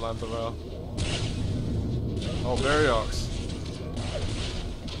managed to land the rail. Oh, Variox.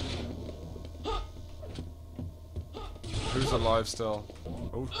 Who's alive still?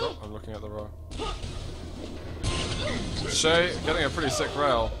 Oh, God, I'm looking at the row. Shay, getting a pretty sick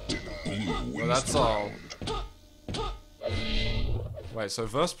rail. Blue But wins that's the all. round. Wait, so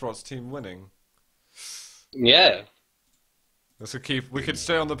Versprot's team winning? Yeah. This could keep. We could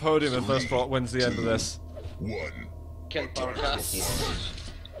stay on the podium if Versprot wins the end of this. 1. Can Attack the Parkas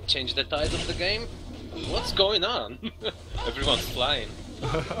flag. change the tide of the game? What's going on? Everyone's flying.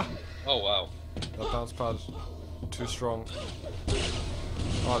 Oh wow. That bounce pad, too strong.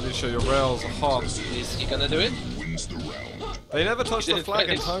 Oh, Alicia, your rails are hot. Is he gonna do it? Wins the round. They never touched the Didn't flag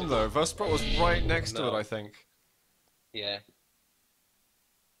in finish. time though. Versprot was right next to No. it, I think. Yeah.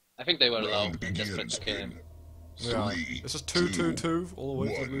 I think they were low. Round Desperate begins to kill him. in Yeah. 3, This is 2, 2-2-2 all the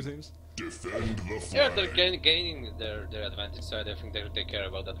way to the blue 1. teams. Defend the flag. Yeah, they're gaining their advantage, so I don't think they care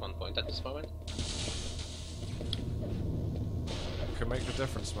about that 1 point at this moment. It can make the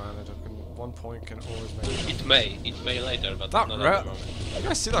difference, man. 1 point can always make a difference. It may later, but That not at the moment. You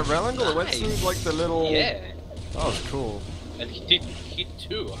guys see that rail angle? It went Nice. through like the little... Yeah, That was cool. and he did hit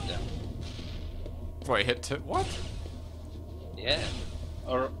 2 of them. Wait, hit 2? What? Yeah.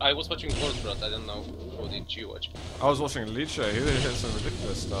 Or I was watching Wolfbrot, I don't know. What did you watch? I was watching Liche. He hit some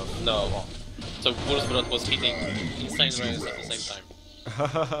ridiculous stuff. No. So Wolfbrot was hitting insane rails at the same time.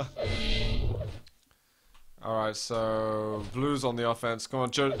 Alright, so Blues on the offense. Come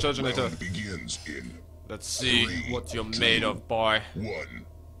on, Judgeinator. Round begins in Let's see 3, what you're 2, made of, boy. 1.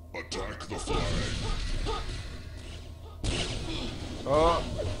 Attack the flag. Oh,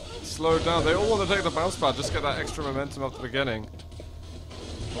 slow down. They all want to take the bounce pad, just get that extra momentum at the beginning.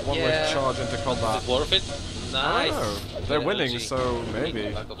 One way to charge into combat. Is it worth it? I Nice. don't know. They're winning, so maybe.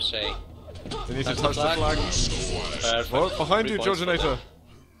 Back of Shay. They need to Touch touch the the flag. Perfect. Oh, behind you, 3 points for Judgeinator.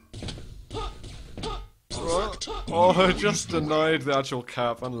 Perfect. Oh, I just denied the actual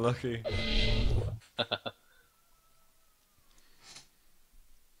cap. Unlucky.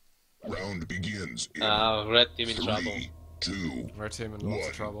 Round begins in Red team in trouble. 3, 2. Red team in lots of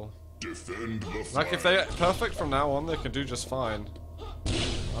 1. trouble. Defend the flag. Like, if they're perfect from now on, they can do just fine.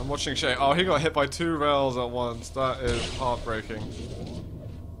 I'm watching Shay. Oh, he got hit by 2 rails at once. That is heartbreaking.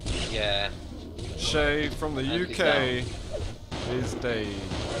 Yeah. Shay from the And he's UK is dead.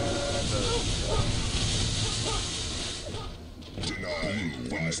 Deny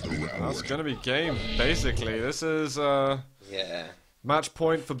wins the round. That's gonna be game, basically. This is Yeah. match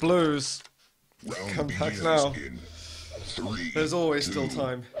point for Blues. Round Come back begins now. in 3, There's always 2, still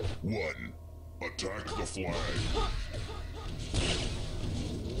time. 1. Attack the flag.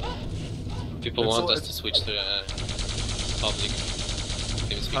 People It's want all- us to switch to public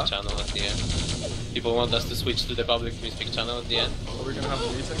TeamSpeak Huh? channel at the end. People want us to switch to the public TeamSpeak channel at the end. Are we gonna have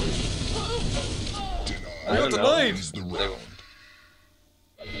a meeting? I got don't know. denied! Wins the round.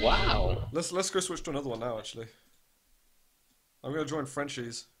 Wow. Let's go switch to another one now. Actually, I'm gonna join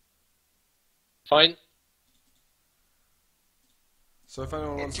Frenchies. Fine. So if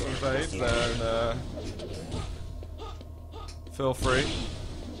anyone wants to invade, then feel free.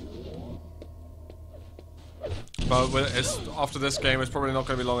 But after this game, it's probably not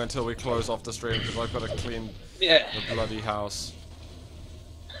going to be long until we close off the stream because I've got to clean Yeah. the bloody house.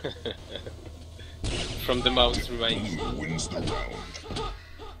 From the mouse remains. Blue wins the round.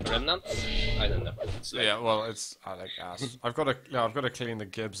 Remnants? I don't know. It's like, Yeah, well, it's I like ass. I've got to clean the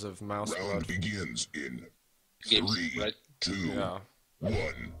gibs of mouse Round blood. begins in Gibbs, 3, right? 2, Yeah,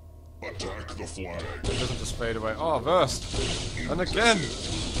 1. Attack the flag. it doesn't just fade away. Oh, burst, and again.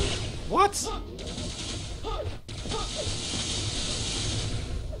 What?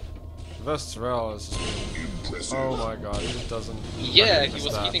 Versus Rail is. Impressive. Oh my god, he just doesn't. Yeah, he miss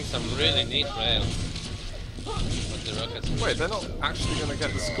was that. hitting some really neat rails. But the Rockets... Wait, they're not actually going to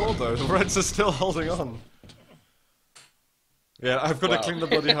get the score though. The Reds are still holding on. Yeah, I've got Wow. to clean the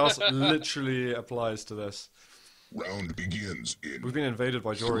bloody house. Literally applies to this. Round begins in We've been invaded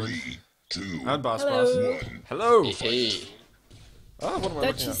by Jory 3, 2, and Bass Hello. Bass. 1. Hello. Hey. Ah, what am I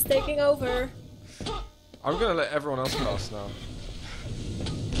Dutch looking is at? taking over. I'm going to let everyone else pass now.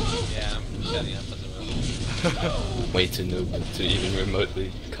 Yeah, I'm shutting up as well. Way too noob to even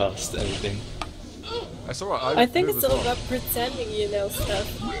remotely cast anything. It's alright. I think move it's as all well. about pretending you know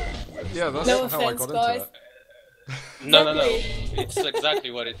stuff. Yeah, that's No how I offense, got guys. into it. No. Exactly. It's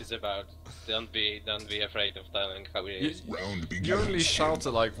exactly what it is about. Don't be afraid of telling how it is. Round begins. You only shout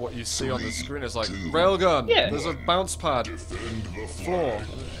at like what you see on the screen. It's like 2, railgun. Yeah. There's a bounce pad. Defend the Floor.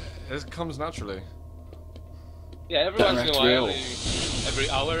 flag. It comes naturally. Yeah, every once in a Direct while, rail. every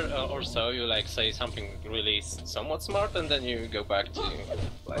hour or so, you like say something really somewhat smart, and then you go back to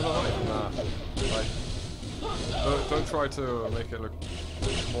like, Oh, no, not even that. Like, don't try to make it look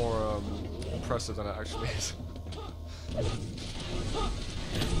more impressive than it actually is.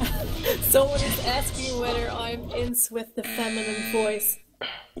 Someone is asking whether I'm ins with the feminine voice.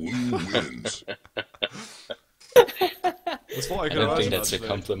 Blue wins. That's what I I can don't imagine. think that's a actually.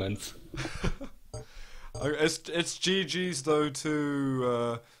 compliment. It's GG's though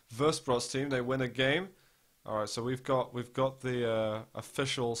to Versprot's team. They win a game. All right, so we've got the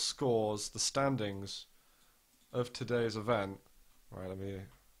official scores, the standings of today's event. All right, let me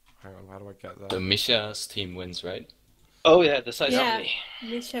hang on. How do I get So there? Misha's team wins, right? oh yeah, the size Yeah, of me.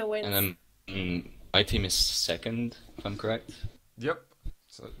 Misha wins. And then my team is second, if I'm correct. Yep.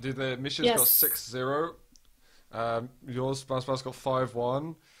 So Misha's Yes. got 6-0. Yours, Bass got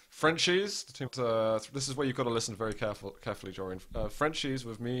 5-1. Frenchies, the team. This is where you've got to listen very carefully, Jorian. Frenchies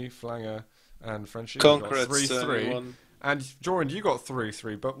with me, Flanger, and Frenchie. Concrete 3-3. And Jorian, you got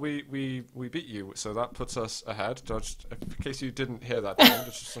 3-3, but we beat you, so that puts us ahead. Just in case you didn't hear that, I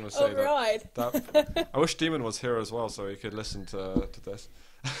just want to say that I wish Demon was here as well, so he could listen to this.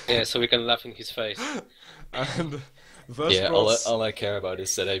 Yeah, so we can laugh in his face. And yeah, all I care about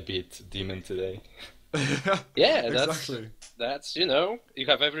is that I beat Demon today. Yeah, exactly. That's you know, you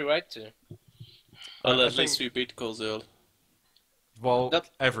have every right to. Well, at least we beat Kozel. Well,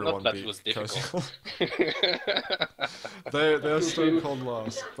 everyone that beat was difficult. They're Stone Cold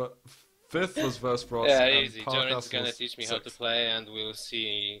last, but 5th was Versprots. Yeah, and easy. Parkas Jorin's gonna was teach me how to 6th. play, and we'll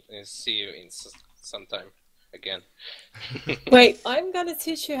see you in some time again. Wait, I'm gonna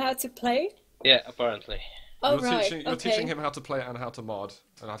teach you how to play? Yeah, apparently. Oh, You're teaching him how to play and how to mod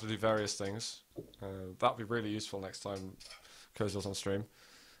and how to do various things. That'd be really useful next time Kozel's on stream.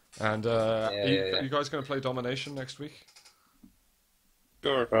 And you guys going to play Domination next week?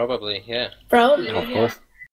 Sure. Probably, yeah. Probably, Of yeah. course.